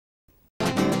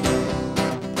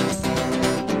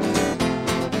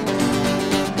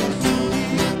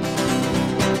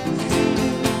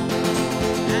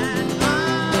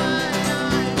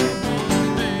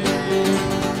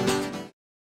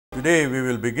Today we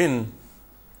will begin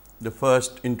the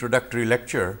first introductory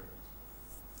lecture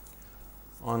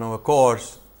on our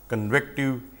course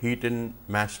Convective Heat and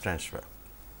Mass Transfer.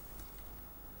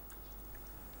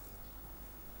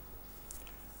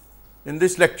 In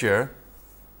this lecture,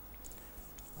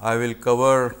 I will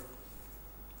cover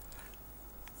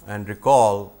and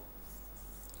recall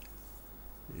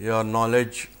your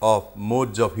knowledge of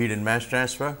modes of heat and mass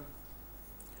transfer,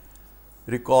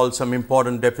 recall some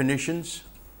important definitions,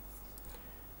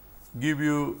 give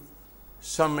you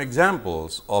some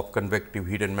examples of convective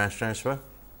heat and mass transfer,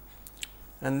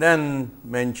 and then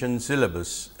mention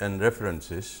syllabus and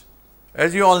references.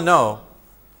 As you all know,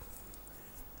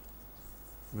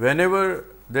 whenever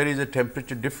there is a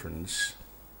temperature difference,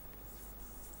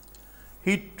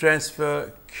 heat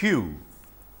transfer Q,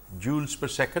 joules per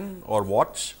second or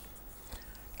watts,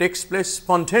 takes place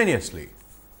spontaneously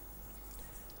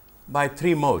by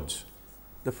three modes.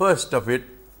 The first of it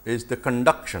is the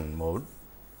conduction mode,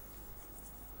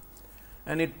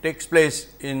 and it takes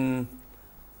place in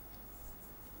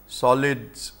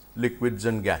solids, liquids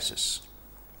and gases.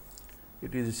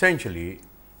 It is essentially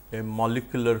a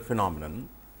molecular phenomenon.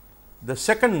 The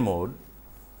second mode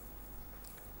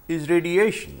is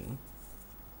radiation.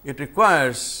 It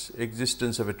requires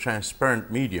existence of a transparent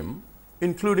medium,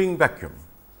 including vacuum.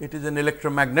 It is an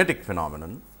electromagnetic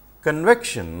phenomenon.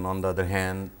 Convection, on the other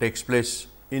hand, takes place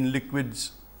in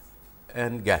liquids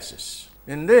and gases.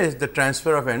 In this, the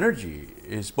transfer of energy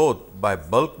is both by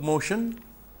bulk motion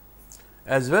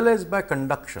as well as by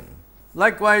conduction.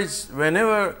 Likewise,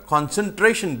 whenever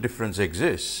concentration difference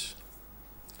exists,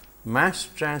 mass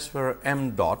transfer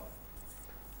m dot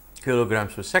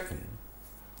kilograms per second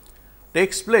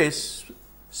takes place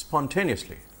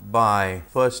spontaneously by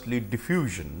firstly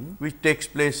diffusion, which takes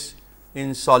place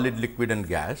in solid, liquid and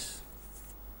gas.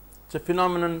 It is a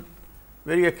phenomenon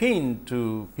very akin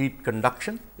to heat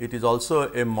conduction. It is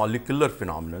also a molecular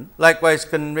phenomenon. Likewise,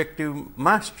 convective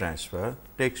mass transfer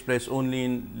takes place only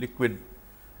in liquid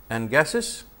and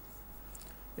gases,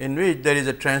 in which there is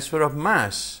a transfer of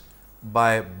mass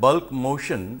by bulk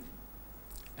motion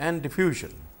and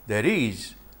diffusion. There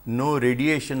is no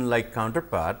radiation like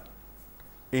counterpart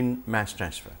in mass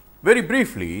transfer. Very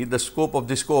briefly, the scope of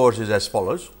this course is as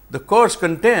follows. The course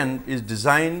content is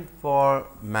designed for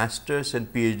masters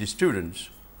and PhD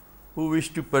students who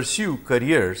wish to pursue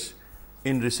careers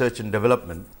in research and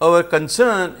development. Our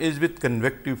concern is with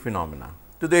convective phenomena.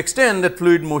 To the extent that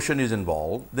fluid motion is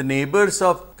involved, the neighbors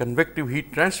of convective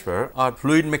heat transfer are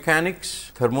fluid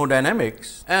mechanics,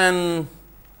 thermodynamics and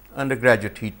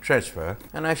undergraduate heat transfer,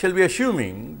 and I shall be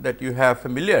assuming that you have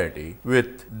familiarity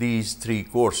with these three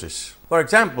courses. For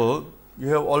example, you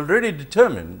have already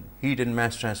determined heat and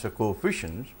mass transfer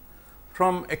coefficients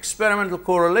from experimental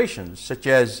correlations such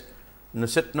as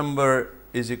Nusselt number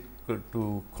is equal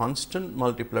to constant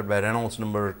multiplied by Reynolds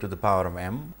number to the power of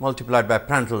m multiplied by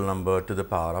Prandtl number to the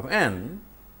power of n,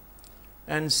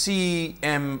 and C,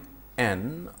 m,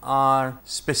 n are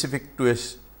specific to a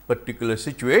particular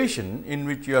situation in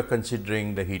which you are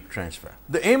considering the heat transfer.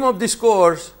 The aim of this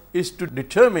course is to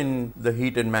determine the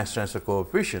heat and mass transfer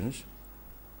coefficients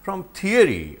from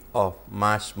theory of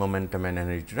mass, momentum and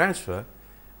energy transfer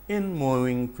in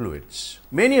moving fluids.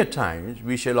 Many a times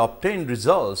we shall obtain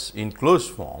results in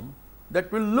closed form that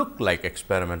will look like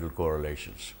experimental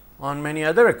correlations. On many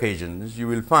other occasions, you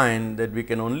will find that we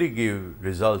can only give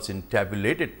results in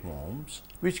tabulated forms,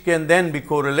 which can then be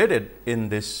correlated in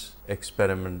this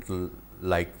experimental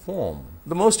like form.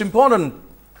 The most important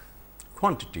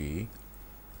quantity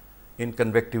in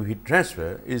convective heat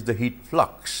transfer is the heat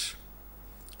flux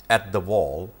at the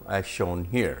wall as shown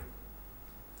here.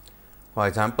 For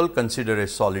example, consider a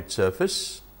solid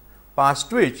surface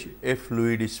past which a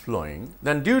fluid is flowing.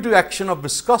 Then due to action of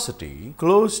viscosity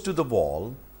close to the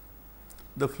wall,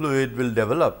 the fluid will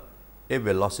develop a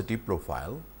velocity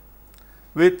profile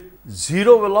with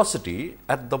zero velocity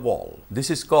at the wall. This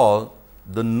is called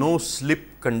the no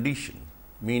slip condition,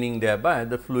 meaning thereby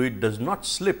the fluid does not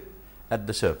slip at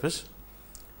the surface,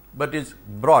 but is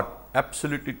brought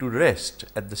absolutely to rest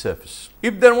at the surface.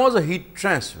 If there was a heat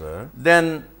transfer,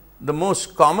 then the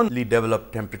most commonly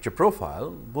developed temperature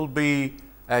profile will be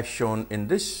as shown in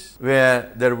this, where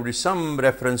there would be some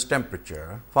reference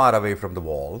temperature far away from the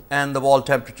wall and the wall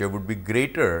temperature would be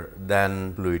greater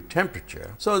than fluid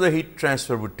temperature. So, the heat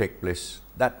transfer would take place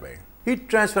that way. Heat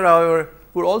transfer, however,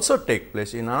 would also take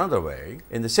place in another way,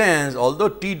 in the sense although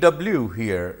TW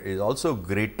here is also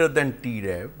greater than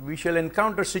Trev, we shall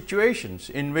encounter situations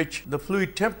in which the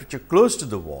fluid temperature close to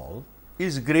the wall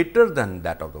is greater than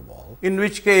that of the wall, in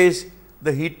which case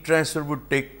the heat transfer would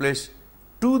take place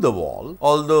to the wall,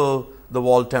 although the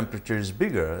wall temperature is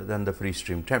bigger than the free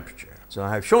stream temperature. So,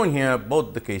 I have shown here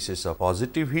both the cases of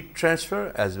positive heat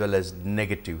transfer as well as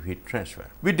negative heat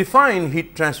transfer. We define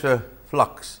heat transfer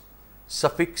flux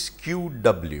suffix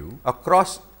QW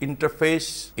across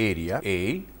interface area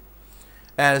A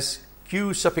as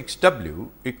Q suffix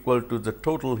W equal to the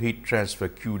total heat transfer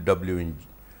QW in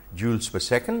joules per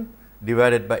second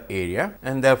divided by area,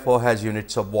 and therefore has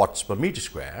units of watts per meter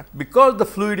square. Because the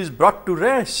fluid is brought to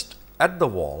rest at the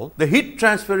wall, the heat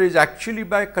transfer is actually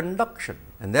by conduction,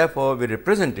 and therefore we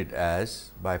represent it as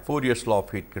by Fourier's law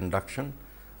of heat conduction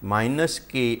minus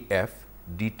Kf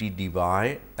dt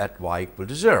dy at y equal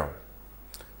to 0,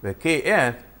 where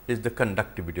Kf is the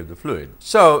conductivity of the fluid.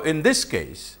 So, in this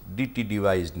case dt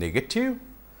dy is negative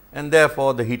and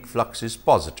therefore the heat flux is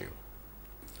positive.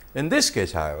 In this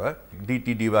case, however,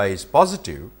 dt dy is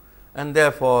positive and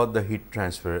therefore the heat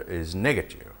transfer is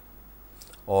negative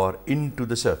or into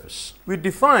the surface. We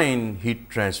define heat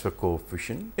transfer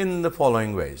coefficient in the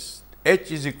following ways.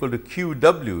 H is equal to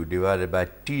QW divided by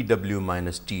TW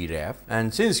minus Tref,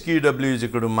 and since QW is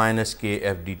equal to minus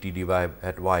Kf dt dy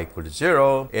at y equal to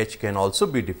 0, H can also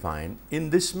be defined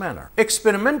in this manner.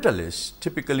 Experimentalists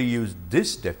typically use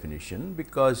this definition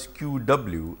because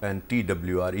QW and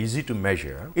TW are easy to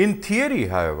measure. In theory,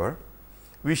 however,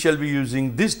 we shall be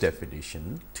using this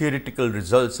definition. Theoretical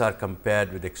results are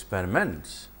compared with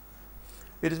experiments.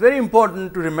 It is very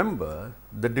important to remember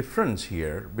the difference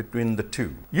here between the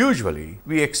two. Usually,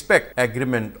 we expect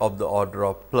agreement of the order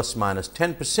of plus minus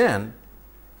 10%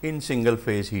 in single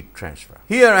phase heat transfer.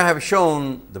 Here I have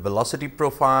shown the velocity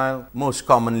profile, most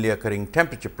commonly occurring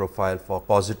temperature profile for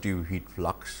positive heat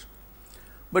flux.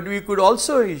 But we could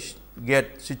also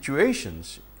get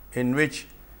situations in which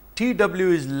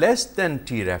TW is less than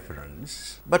T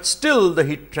reference, but still the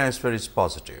heat transfer is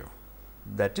positive.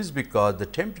 That is because the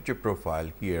temperature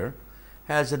profile here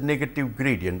has a negative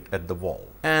gradient at the wall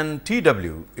and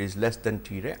TW is less than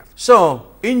Tref. So,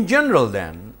 in general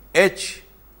then H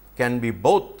can be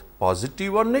both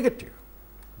positive or negative,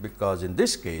 because in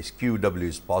this case QW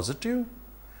is positive,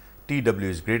 TW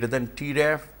is greater than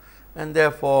Tref, and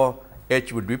therefore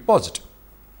H would be positive,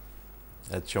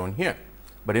 that is shown here.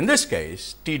 But in this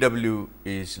case TW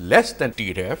is less than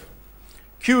Tref,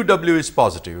 QW is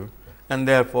positive, and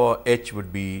therefore H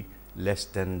would be less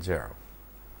than 0.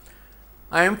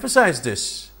 I emphasize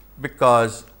this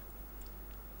because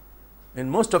in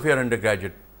most of your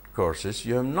undergraduate courses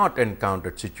you have not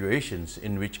encountered situations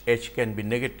in which H can be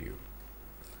negative.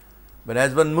 But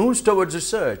as one moves towards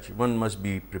research, one must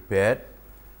be prepared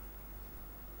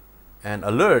and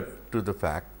alert to the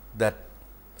fact that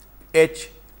H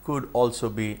could also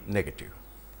be negative.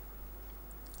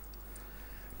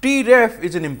 Tref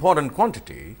is an important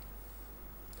quantity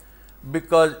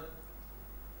because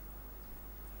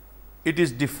it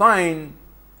is defined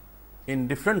in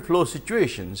different flow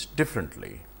situations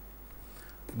differently.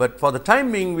 But for the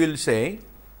time being, we will say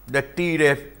that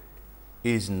Tref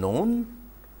is known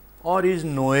or is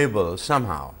knowable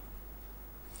somehow.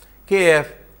 Kf,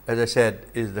 as I said,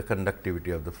 is the conductivity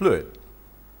of the fluid.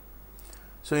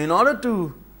 So, in order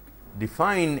to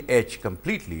define H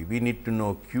completely, we need to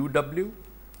know QW,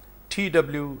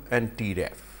 TW and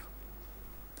Tref.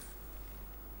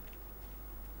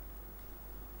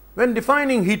 When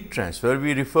defining heat transfer,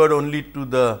 we refer only to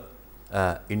the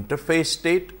interface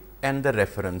state and the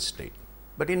reference state.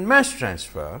 But in mass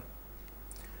transfer,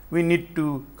 we need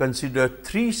to consider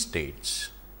three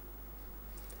states.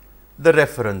 The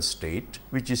reference state,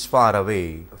 which is far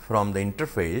away from the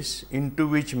interface into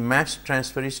which mass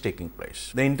transfer is taking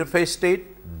place. The interface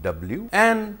state W,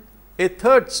 and a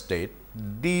third state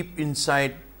deep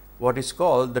inside what is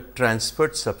called the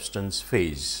transferred substance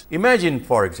phase. Imagine,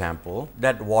 for example,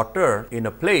 that water in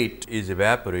a plate is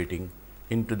evaporating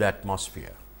into the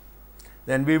atmosphere.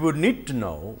 Then we would need to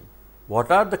know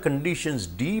what are the conditions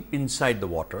deep inside the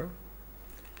water,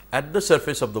 at the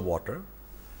surface of the water,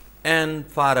 and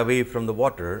far away from the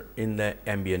water in the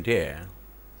ambient air,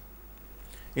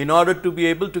 in order to be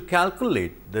able to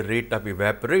calculate the rate of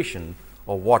evaporation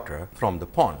of water from the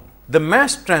pond. The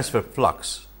mass transfer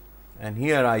flux, and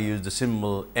here I use the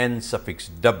symbol N suffix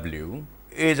W,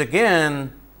 is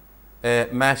again a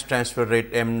mass transfer rate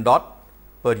m dot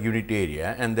per unit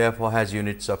area, and therefore has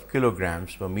units of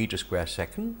kilograms per meter square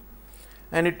second,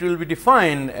 and it will be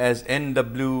defined as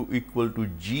NW equal to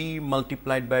G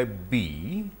multiplied by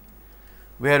B,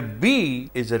 where B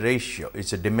is a ratio, it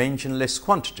is a dimensionless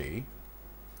quantity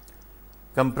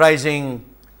comprising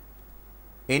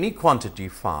any quantity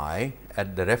phi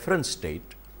at the reference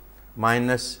state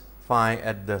minus phi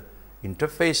at the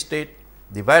interface state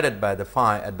divided by the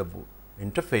phi at the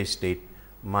interface state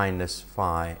minus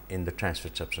phi in the transfer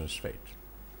substance state.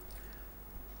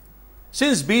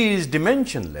 Since B is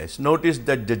dimensionless, notice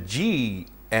that the G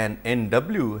and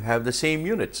NW have the same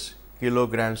units,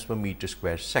 kilograms per meter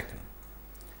square second.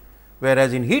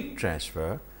 Whereas in heat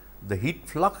transfer, the heat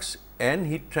flux and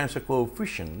heat transfer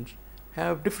coefficients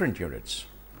have different units.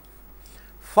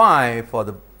 Phi, for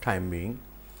the time being,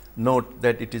 note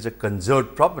that it is a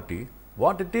conserved property.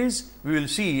 What it is, we will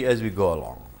see as we go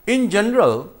along. In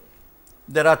general,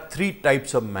 there are three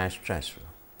types of mass transfer.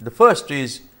 The first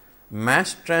is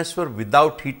mass transfer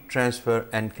without heat transfer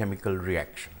and chemical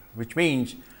reaction, which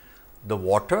means the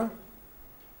water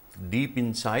deep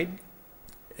inside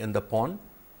in the pond,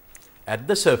 at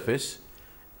the surface,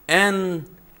 and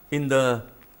in the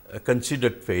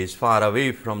considered phase far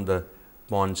away from the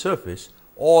pond surface,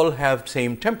 all have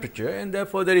same temperature, and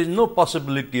therefore, there is no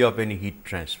possibility of any heat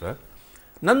transfer.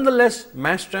 Nonetheless,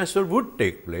 mass transfer would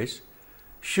take place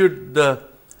should the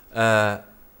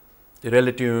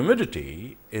relative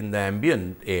humidity in the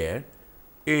ambient air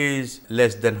is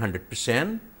less than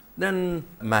 100%, then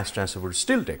mass transfer would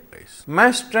still take place.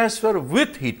 Mass transfer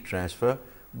with heat transfer,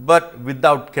 but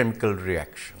without chemical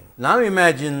reaction. Now,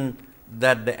 imagine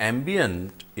that the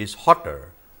ambient is hotter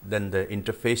than the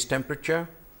interface temperature,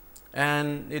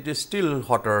 and it is still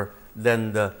hotter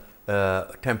than the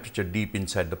temperature deep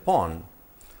inside the pond.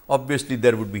 Obviously,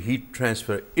 there would be heat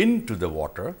transfer into the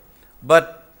water,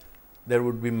 but there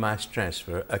would be mass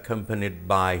transfer accompanied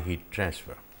by heat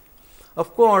transfer.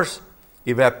 Of course,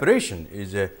 evaporation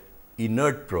is a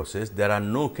inert process. There are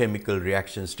no chemical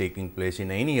reactions taking place in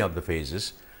any of the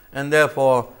phases, and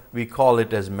therefore, we call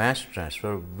it as mass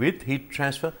transfer with heat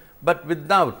transfer, but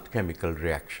without chemical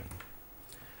reaction.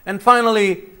 And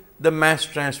finally, the mass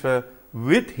transfer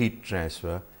with heat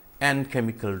transfer and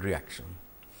chemical reaction.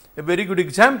 A very good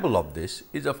example of this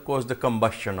is, of course, the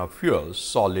combustion of fuels,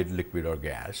 solid, liquid or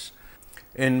gas,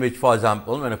 in which, for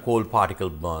example, when a coal particle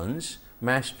burns,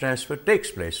 mass transfer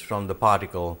takes place from the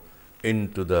particle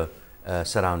into the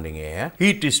surrounding air.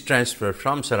 Heat is transferred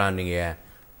from surrounding air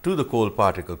to the coal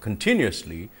particle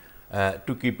continuously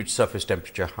to keep its surface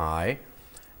temperature high,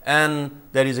 and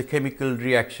there is a chemical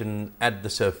reaction at the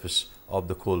surface of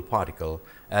the coal particle,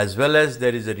 as well as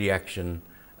there is a reaction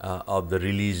of the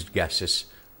released gases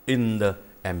in the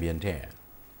ambient air.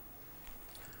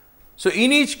 So,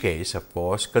 in each case, of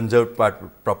course, conserved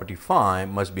property phi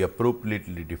must be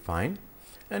appropriately defined,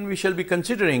 and we shall be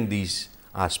considering these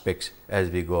aspects as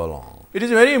we go along. It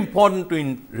is very important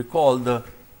to recall the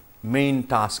main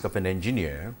task of an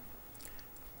engineer.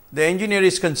 The engineer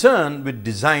is concerned with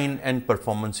design and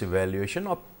performance evaluation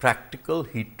of practical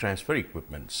heat transfer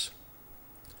equipments.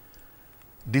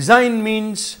 Design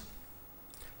means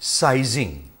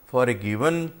sizing for a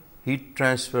given heat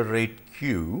transfer rate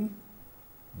Q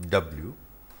W,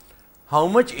 how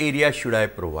much area should I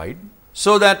provide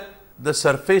so that the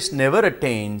surface never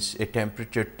attains a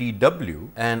temperature T W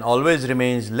and always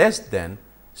remains less than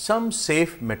some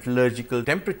safe metallurgical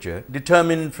temperature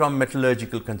determined from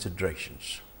metallurgical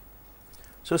considerations.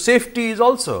 So, safety is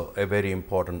also a very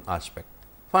important aspect.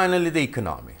 Finally, the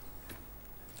economy.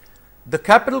 The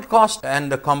capital cost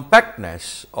and the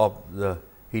compactness of the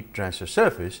heat transfer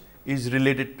surface is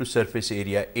related to surface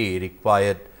area A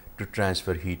required to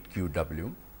transfer heat Q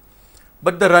W,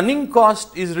 but the running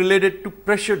cost is related to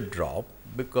pressure drop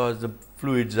because the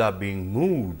fluids are being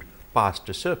moved past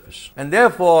the surface, and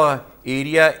therefore,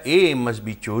 area A must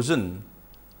be chosen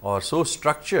or so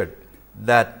structured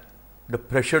that the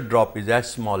pressure drop is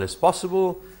as small as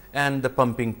possible and the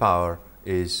pumping power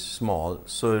is small,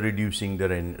 so reducing the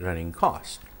running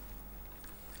cost.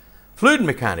 Fluid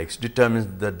mechanics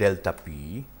determines the delta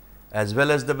P as well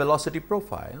as the velocity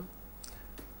profile,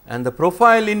 and the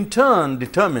profile in turn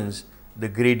determines the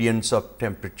gradients of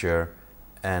temperature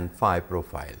and phi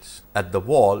profiles at the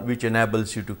wall, which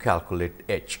enables you to calculate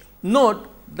H. Note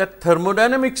that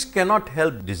thermodynamics cannot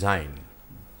help design,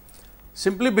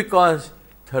 simply because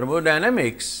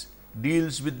thermodynamics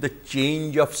deals with the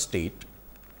change of state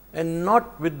and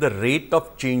not with the rate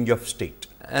of change of state.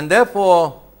 And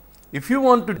therefore, if you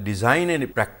want to design any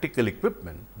practical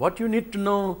equipment, what you need to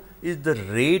know is the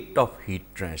rate of heat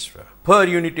transfer per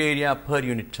unit area, per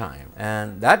unit time,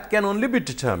 and that can only be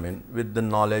determined with the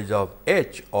knowledge of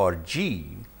H or G,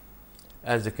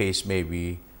 as the case may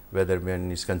be, whether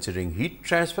one is considering heat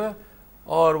transfer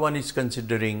or one is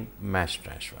considering mass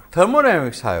transfer.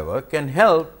 Thermodynamics, however, can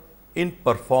help in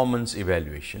performance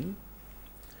evaluation,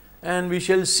 and we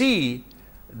shall see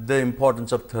the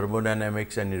importance of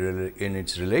thermodynamics and in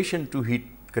its relation to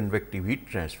convective heat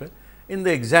transfer in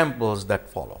the examples that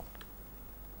follow.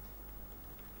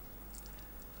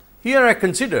 Here I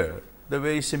consider the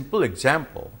very simple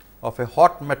example of a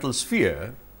hot metal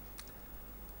sphere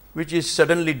which is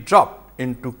suddenly dropped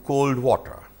into cold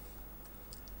water,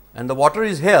 and the water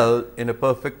is held in a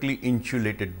perfectly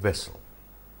insulated vessel.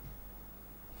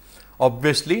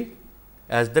 Obviously,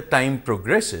 as the time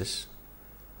progresses,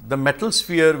 the metal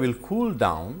sphere will cool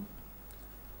down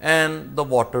and the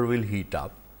water will heat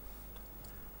up.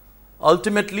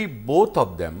 Ultimately, both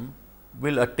of them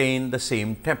will attain the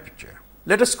same temperature.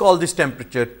 Let us call this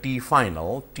temperature T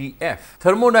final, Tf.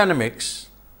 Thermodynamics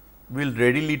will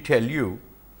readily tell you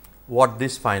what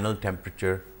this final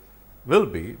temperature will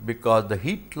be, because the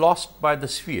heat lost by the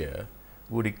sphere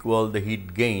would equal the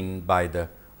heat gained by the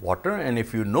water, and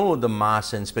if you know the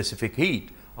mass and specific heat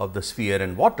of the sphere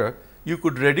and water, you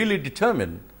could readily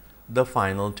determine the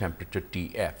final temperature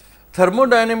Tf.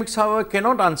 Thermodynamics, however,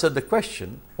 cannot answer the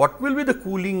question, what will be the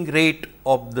cooling rate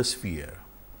of the sphere?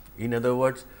 In other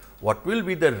words, what will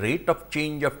be the rate of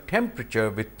change of temperature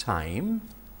with time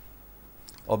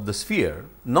of the sphere,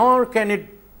 nor can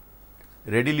it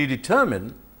readily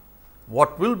determine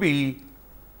what will be,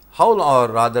 how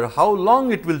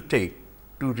long it will take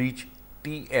to reach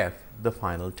Tf, the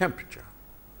final temperature.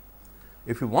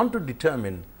 If you want to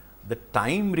determine the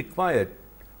time required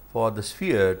for the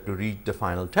sphere to reach the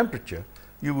final temperature,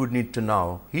 you would need to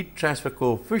know heat transfer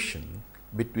coefficient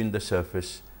between the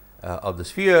surface of the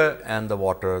sphere and the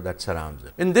water that surrounds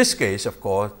it. In this case, of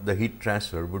course, the heat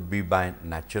transfer would be by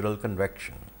natural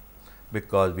convection,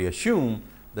 because we assume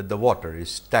that the water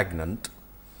is stagnant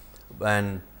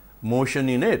and motion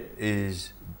in it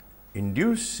is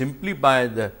induced simply by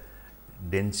the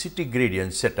density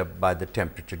gradient set up by the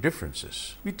temperature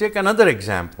differences. We take another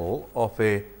example of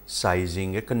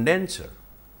sizing a condenser.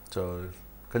 So,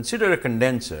 consider a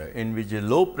condenser in which a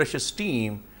low pressure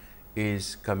steam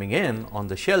is coming in on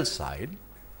the shell side,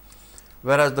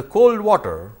 whereas the cold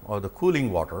water or the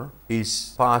cooling water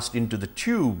is passed into the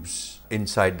tubes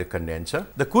inside the condenser.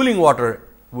 The cooling water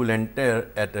will enter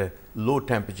at a low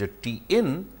temperature T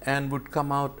in and would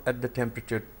come out at the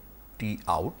temperature T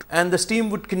out, and the steam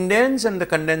would condense and the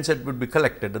condensate would be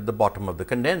collected at the bottom of the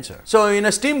condenser. So, in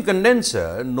a steam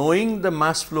condenser, knowing the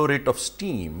mass flow rate of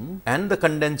steam and the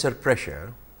condenser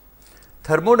pressure,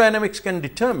 thermodynamics can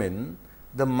determine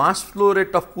the mass flow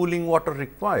rate of cooling water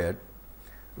required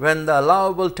when the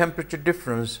allowable temperature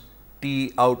difference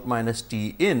T out minus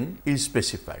T in is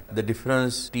specified. The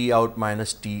difference T out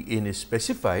minus T in is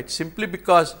specified simply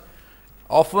because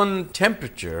often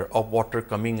temperature of water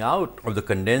coming out of the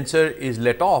condenser is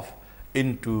let off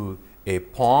into a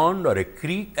pond or a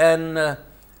creek, and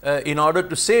in order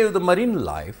to save the marine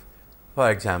life,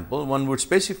 for example, one would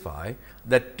specify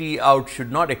that T out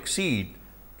should not exceed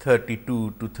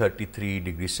 32 to 33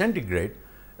 degrees centigrade,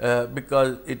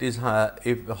 because it is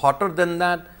if hotter than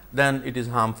that, then it is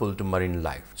harmful to marine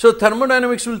life. So,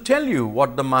 thermodynamics will tell you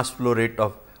what the mass flow rate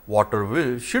of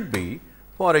water should be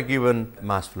for a given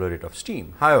mass flow rate of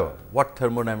steam. However, what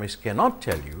thermodynamics cannot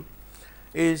tell you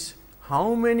is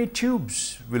how many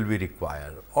tubes will be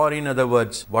required, or in other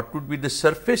words, what would be the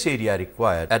surface area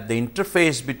required at the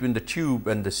interface between the tube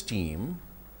and the steam.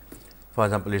 For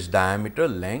example, its diameter,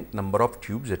 length, number of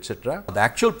tubes, etc. The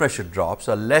actual pressure drops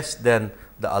are less than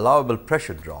the allowable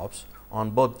pressure drops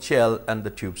on both shell and the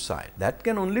tube side. That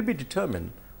can only be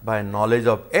determined by knowledge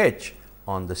of H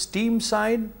on the steam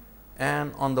side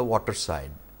and on the water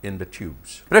side in the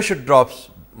tubes. Pressure drops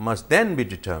must then be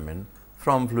determined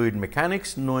from fluid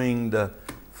mechanics, knowing the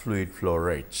fluid flow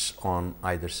rates on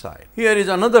either side. Here is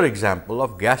another example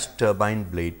of gas turbine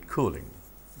blade cooling.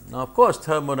 Now, of course,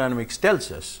 thermodynamics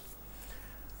tells us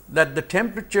that the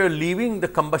temperature leaving the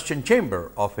combustion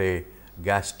chamber of a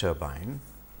gas turbine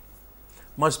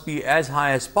must be as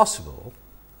high as possible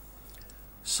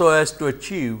so as to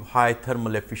achieve high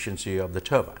thermal efficiency of the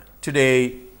turbine.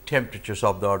 Today, temperatures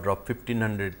of the order of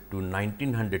 1500 to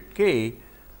 1900 K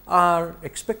are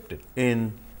expected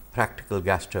in practical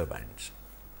gas turbines.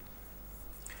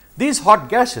 These hot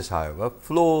gases, however,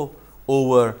 flow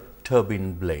over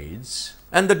turbine blades,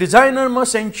 and the designer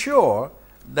must ensure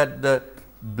that the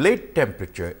blade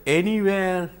temperature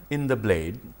anywhere in the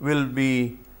blade will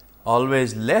be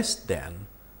always less than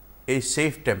a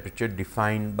safe temperature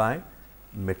defined by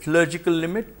metallurgical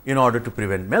limit in order to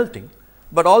prevent melting,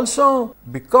 but also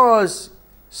because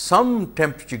some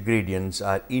temperature gradients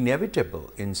are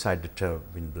inevitable inside the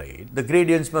turbine blade. The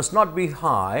gradients must not be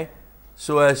high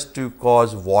so as to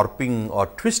cause warping or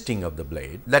twisting of the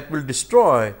blade that will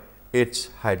destroy its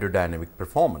hydrodynamic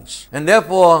performance. And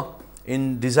therefore,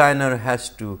 designer has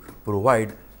to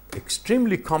provide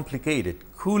extremely complicated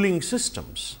cooling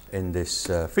systems in this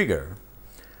figure,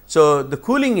 So, the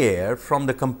cooling air from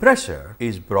the compressor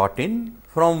is brought in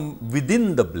from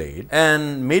within the blade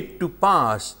and made to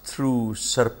pass through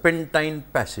serpentine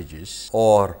passages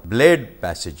or blade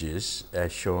passages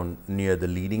as shown near the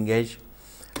leading edge,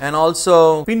 and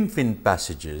also pin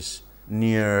passages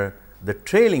near the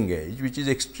trailing edge, which is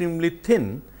extremely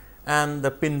thin, and the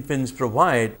pin fins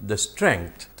provide the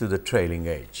strength to the trailing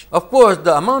edge. Of course,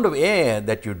 the amount of air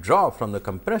that you draw from the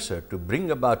compressor to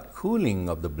bring about cooling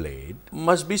of the blade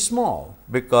must be small,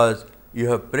 because you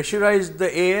have pressurized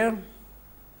the air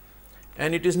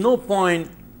and it is no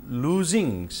point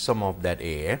losing some of that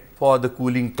air for the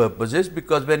cooling purposes,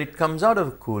 because when it comes out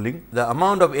of cooling, the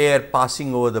amount of air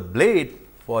passing over the blade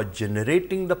for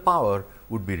generating the power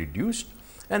would be reduced,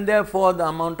 and therefore, the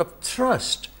amount of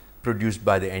thrust produced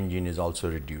by the engine is also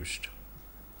reduced.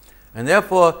 And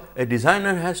therefore, a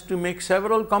designer has to make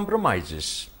several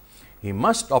compromises. He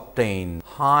must obtain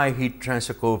high heat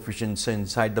transfer coefficients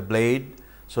inside the blade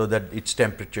so that its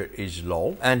temperature is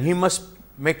low, and he must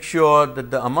make sure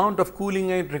that the amount of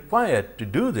cooling air required to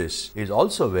do this is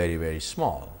also very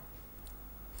small.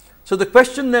 So, the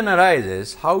question then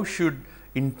arises, how should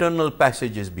internal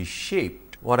passages be shaped?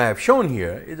 What I have shown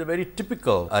here is a very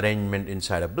typical arrangement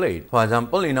inside a blade. For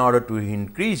example, in order to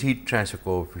increase heat transfer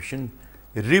coefficient,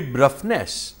 rib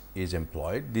roughness is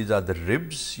employed. These are the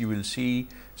ribs. You will see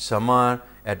some are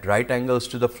at right angles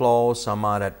to the floor, some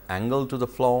are at angle to the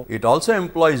floor. It also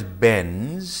employs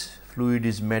bends. Fluid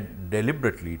is made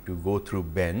deliberately to go through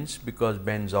bends, because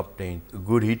bends obtain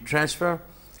good heat transfer.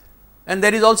 And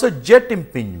there is also jet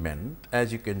impingement,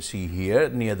 as you can see here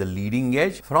near the leading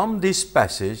edge. From this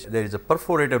passage, there is a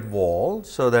perforated wall,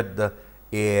 so that the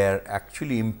air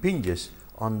actually impinges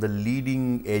on the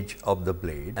leading edge of the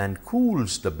blade and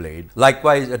cools the blade.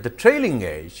 Likewise, at the trailing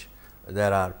edge,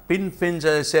 there are pin fins,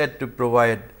 as I said, to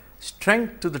provide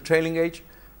strength to the trailing edge,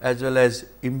 as well as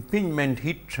impingement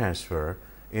heat transfer,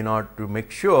 in order to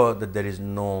make sure that there is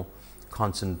no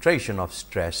concentration of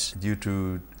stress due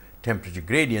to temperature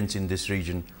gradients in this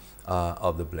region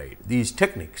of the blade. These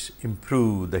techniques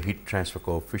improve the heat transfer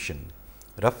coefficient,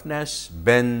 roughness,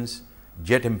 bends,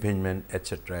 jet impingement,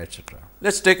 etc., etc.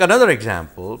 Let us take another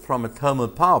example from a thermal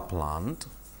power plant.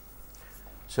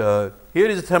 So, here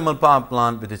is a thermal power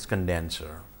plant with its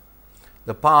condenser.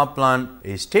 The power plant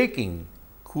is taking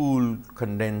cool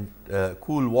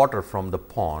water from the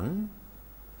pond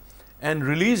and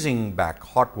releasing back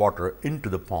hot water into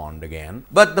the pond again,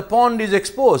 but the pond is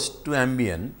exposed to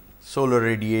ambient solar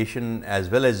radiation as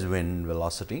well as wind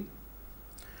velocity,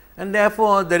 and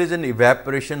therefore, there is an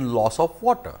evaporation loss of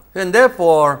water, and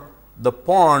therefore, the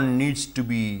pond needs to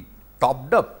be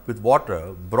topped up with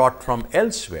water brought from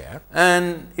elsewhere,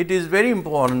 and it is very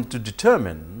important to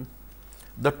determine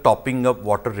the topping up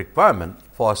water requirement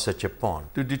for such a pond.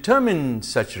 To determine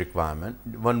such requirement,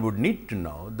 one would need to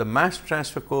know the mass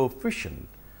transfer coefficient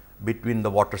between the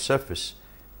water surface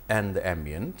and the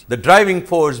ambient. The driving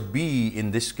force B in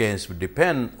this case would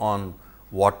depend on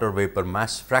water vapor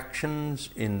mass fractions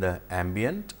in the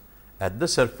ambient, at the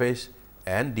surface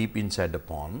and deep inside the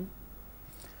pond,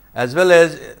 as well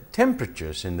as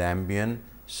temperatures in the ambient,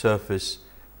 surface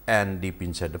and deep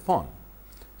inside the pond.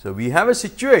 So, we have a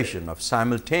situation of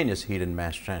simultaneous heat and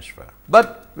mass transfer,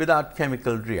 but without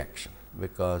chemical reaction,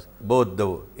 because both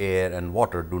the air and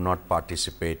water do not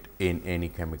participate in any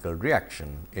chemical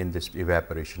reaction in this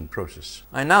evaporation process.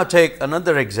 I now take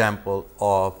another example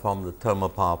from the thermal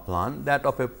power plant, that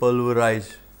of a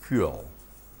pulverized fuel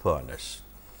furnace.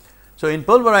 So, in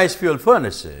pulverized fuel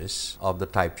furnaces of the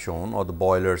type shown, or the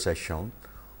boilers as shown,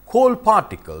 coal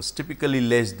particles typically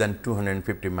less than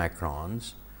 250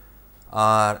 microns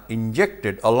are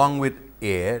injected along with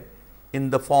air in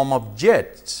the form of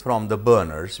jets from the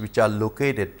burners, which are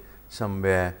located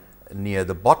somewhere near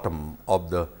the bottom of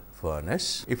the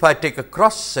furnace. If I take a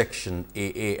cross section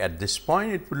AA at this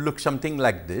point, it will look something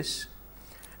like this,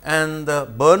 and the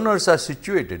burners are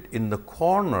situated in the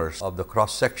corners of the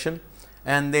cross section,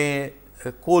 and the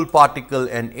coal particle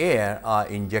and air are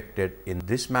injected in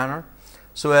this manner,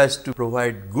 so as to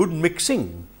provide good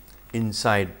mixing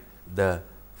inside the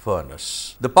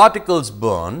furnace. The particles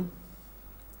burn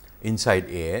inside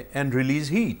air and release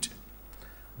heat.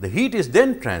 The heat is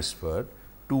then transferred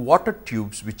to water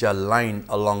tubes which are lined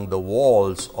along the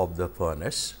walls of the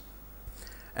furnace,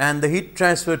 and the heat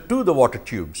transfer to the water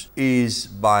tubes is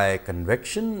by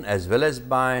convection as well as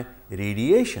by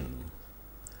radiation,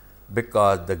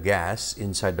 because the gas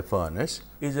inside the furnace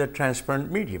is a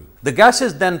transparent medium. The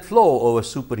gases then flow over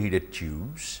superheated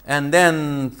tubes and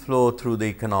then flow through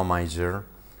the economizer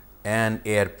and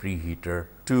air preheater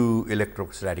to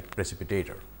electrostatic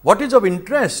precipitator. What is of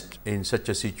interest in such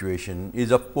a situation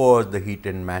is of course the heat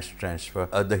and mass transfer,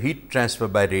 the heat transfer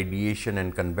by radiation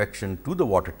and convection to the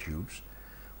water tubes,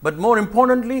 but more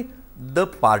importantly the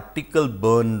particle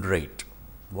burn rate.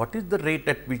 What is the rate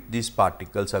at which these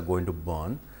particles are going to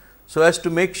burn, so as to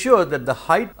make sure that the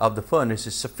height of the furnace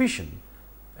is sufficient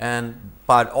and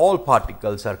all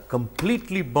particles are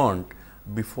completely burnt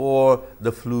before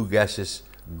the flue gases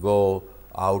go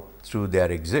out through their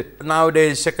exit.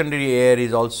 Nowadays secondary air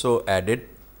is also added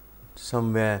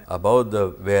somewhere above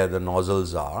where the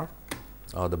nozzles are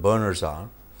or the burners are,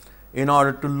 in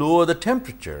order to lower the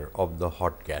temperature of the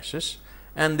hot gases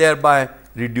and thereby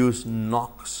reduce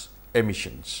NOx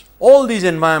emissions. All these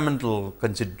environmental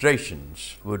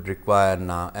considerations would require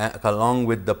now, along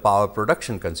with the power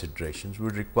production considerations,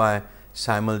 would require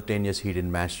simultaneous heat and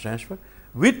mass transfer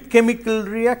with chemical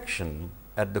reaction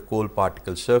at the cold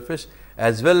particle surface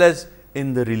as well as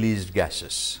in the released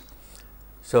gases.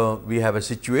 So, we have a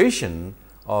situation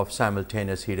of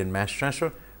simultaneous heat and mass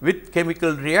transfer with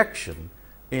chemical reaction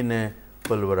in a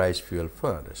pulverized fuel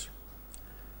furnace.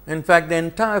 In fact, the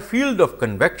entire field of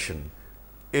convection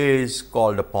is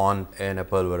called upon in a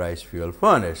pulverized fuel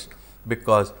furnace,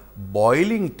 because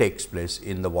boiling takes place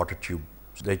in the water tube,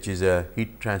 which is a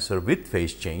heat transfer with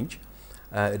phase change,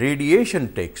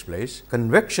 radiation takes place,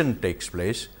 convection takes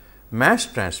place, mass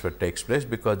transfer takes place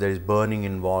because there is burning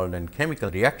involved and chemical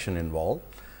reaction involved.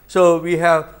 So, we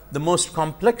have the most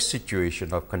complex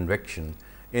situation of convection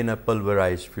in a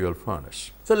pulverized fuel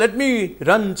furnace. So, let me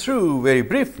run through very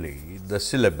briefly the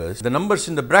syllabus. The numbers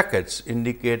in the brackets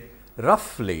indicate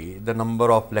roughly the number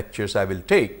of lectures I will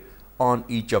take on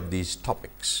each of these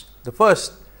topics. The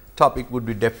first topic would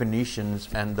be definitions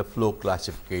and the flow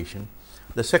classification.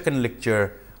 The second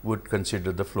lecture would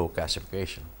consider the flow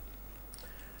classification.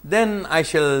 Then I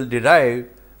shall derive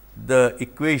the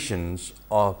equations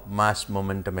of mass,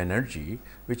 momentum, energy,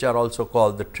 which are also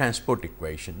called the transport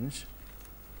equations.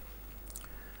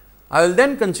 I will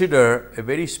then consider a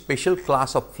very special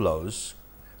class of flows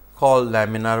called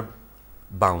laminar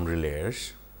boundary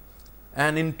layers,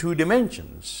 and in 2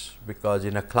 dimensions, because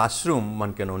in a classroom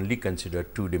one can only consider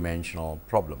 2-dimensional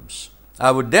problems.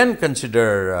 I would then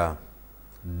consider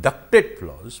ducted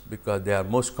flows, because they are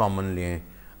most commonly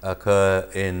occur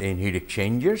in heat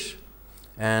exchangers,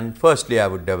 and firstly I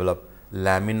would develop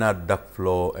laminar duct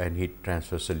flow and heat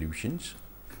transfer solutions.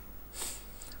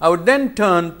 I would then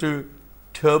turn to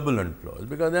turbulent flows,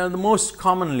 because they are the most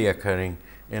commonly occurring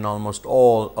in almost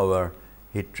all our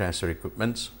heat transfer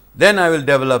equipments. Then I will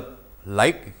develop,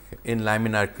 like in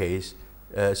laminar case,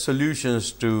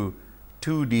 solutions to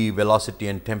 2D velocity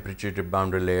and temperature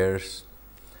boundary layers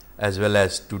as well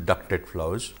as to ducted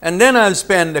flows. And then I will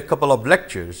spend a couple of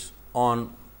lectures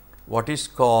on what is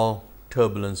called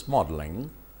turbulence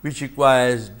modeling, which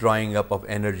requires drawing up of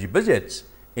energy budgets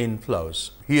in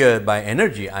flows. Here by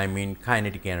energy I mean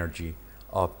kinetic energy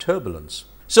of turbulence.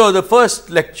 So, the first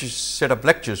set of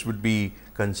lectures would be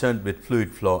concerned with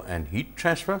fluid flow and heat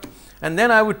transfer, and then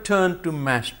I would turn to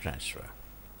mass transfer,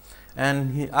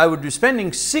 and I would be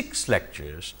spending 6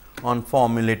 lectures on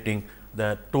formulating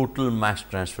the total mass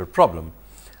transfer problem.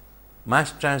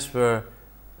 Mass transfer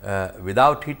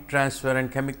without heat transfer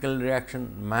and chemical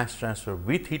reaction, mass transfer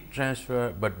with heat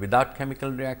transfer, but without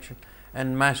chemical reaction,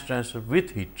 and mass transfer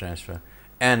with heat transfer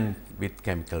and with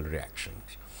chemical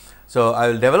reactions. So, I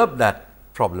will develop that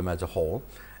problem as a whole,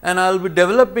 and I will be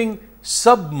developing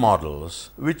sub models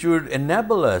which would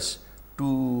enable us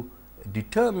to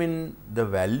determine the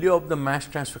value of the mass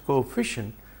transfer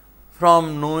coefficient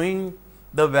from knowing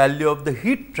the value of the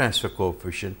heat transfer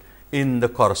coefficient in the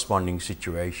corresponding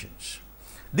situations.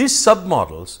 These sub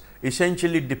models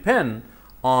essentially depend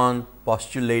on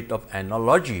postulate of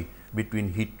analogy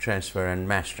between heat transfer and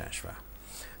mass transfer.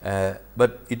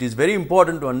 But it is very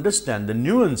important to understand the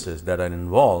nuances that are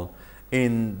involved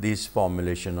in this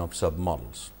formulation of sub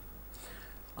models.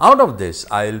 Out of this,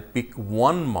 I will pick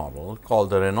one model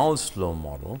called the Reynolds flow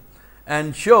model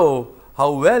and show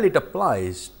how well it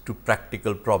applies to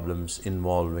practical problems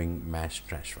involving mass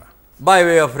transfer. By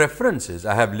way of references,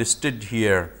 I have listed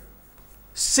here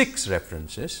 6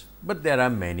 references, but there are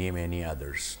many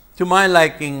others. To my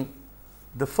liking,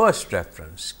 the first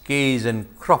reference, Case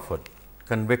and Crawford,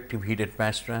 convective heated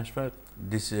mass transfer.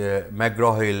 This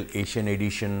McGraw-Hill Asian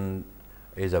edition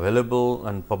is available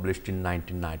and published in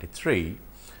 1993,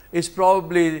 is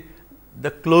probably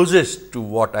the closest to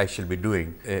what I shall be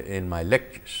doing in my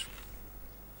lectures.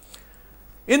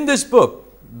 In this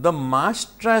book, the mass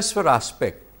transfer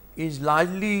aspect is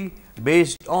largely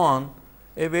based on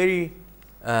a very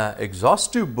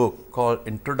exhaustive book called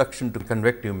Introduction to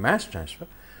Convective Mass Transfer,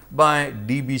 by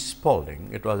D.B. Spalding.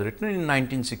 It was written in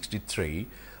 1963,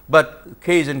 but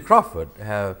Case and Crawford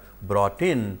have brought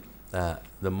in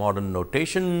the modern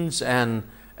notations and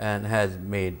has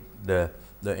made the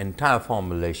entire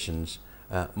formulations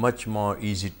much more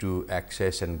easy to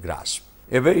access and grasp.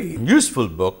 A very useful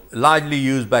book, largely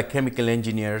used by chemical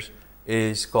engineers,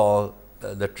 is called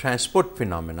The Transport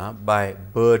Phenomena by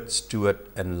Bird, Stewart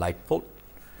and Lightfoot.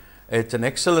 It's an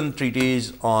excellent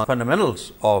treatise on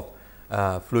fundamentals of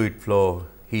fluid flow,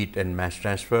 heat and mass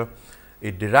transfer.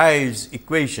 It derives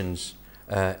equations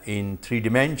in 3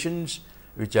 dimensions,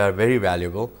 which are very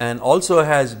valuable, and also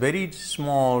has very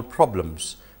small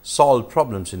problems, solved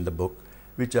problems in the book,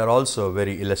 which are also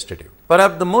very illustrative.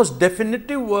 Perhaps the most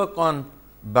definitive work on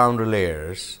boundary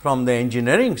layers from the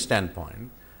engineering standpoint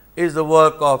is the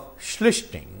work of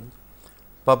Schlichting,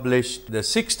 published, the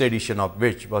 6th edition of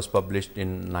which was published in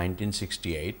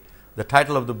 1968. The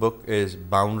title of the book is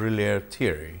Boundary Layer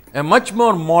Theory. A much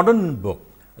more modern book,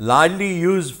 largely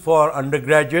used for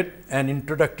undergraduate and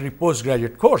introductory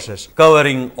postgraduate courses,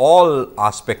 covering all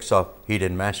aspects of heat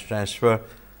and mass transfer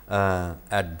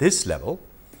at this level,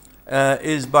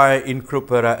 is by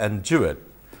Incrupera and Jewett.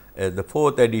 The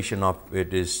 4th edition of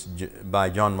it is by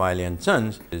John Wiley and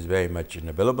Sons, is very much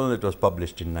available. It was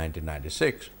published in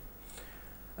 1996.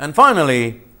 And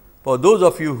finally, for those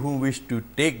of you who wish to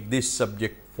take this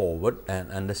subject forward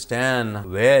and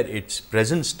understand where its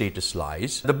present status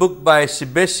lies, the book by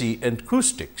Sibesi and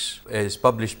Kustiks is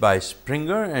published by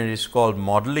Springer and is called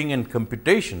Modeling and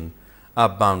Computation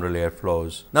of Boundary Layer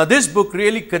Flows. Now, this book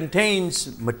really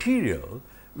contains material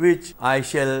which I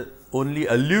shall only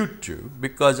allude to,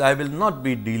 because I will not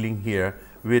be dealing here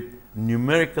with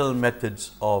numerical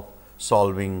methods of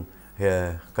solving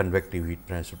convective heat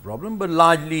transfer problem, but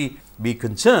largely be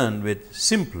concerned with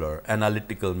simpler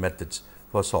analytical methods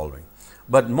for solving.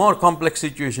 But more complex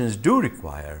situations do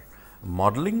require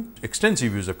modeling,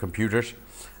 extensive use of computers,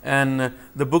 and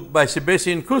the book by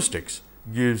Sibesi and Kustiks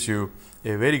gives you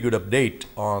a very good update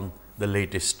on the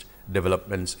latest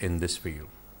developments in this field.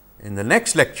 In the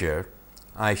next lecture,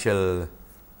 I shall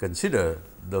consider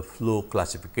the flow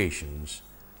classifications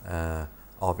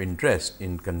of interest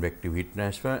in convective heat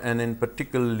transfer, and in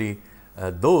particularly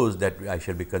those that I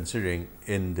shall be considering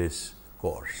in this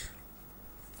course.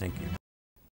 Thank you.